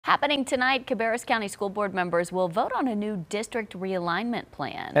Happening tonight, Cabarrus County School Board members will vote on a new district realignment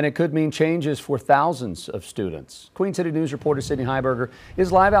plan. And it could mean changes for thousands of students. Queen City News reporter Sydney Heiberger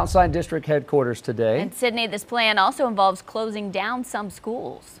is live outside district headquarters today. And Sydney, this plan also involves closing down some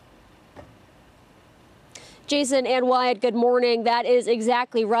schools. Jason and Wyatt, good morning. That is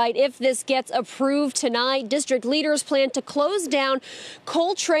exactly right. If this gets approved tonight, district leaders plan to close down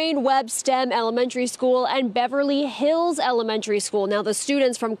Coltrane Webb STEM Elementary School and Beverly Hills Elementary School. Now, the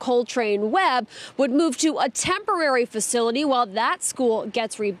students from Coltrane Webb would move to a temporary facility while that school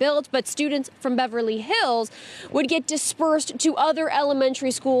gets rebuilt, but students from Beverly Hills would get dispersed to other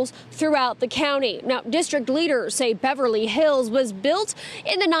elementary schools throughout the county. Now, district leaders say Beverly Hills was built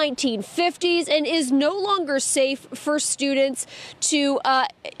in the 1950s and is no longer safe for students to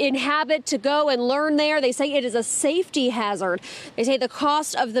inhabit, to go and learn there. They say it is a safety hazard. They say the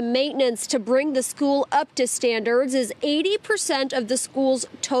cost of the maintenance to bring the school up to standards is 80% of the school's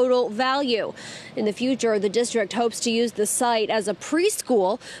total value. In the future, the district hopes to use the site as a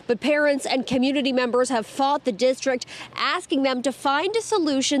preschool, but parents and community members have fought the district, asking them to find a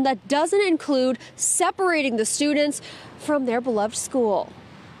solution that doesn't include separating the students from their beloved school.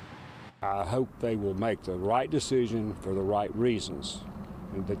 I hope they will make the right decision for the right reasons,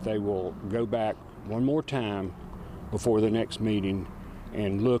 and that they will go back one more time before the next meeting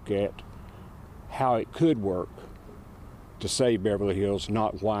and look at how it could work to save Beverly Hills,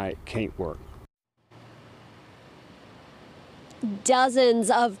 not why it can't work. Dozens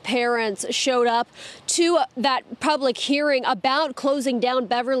of parents showed up to that public hearing about closing down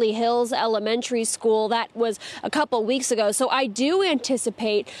Beverly Hills Elementary School. That was a couple weeks ago. So I do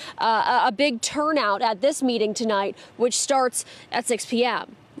anticipate a big turnout at this meeting tonight, which starts at 6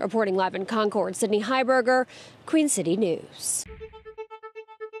 p.m. Reporting live in Concord, Sydney Heiberger, Queen City News.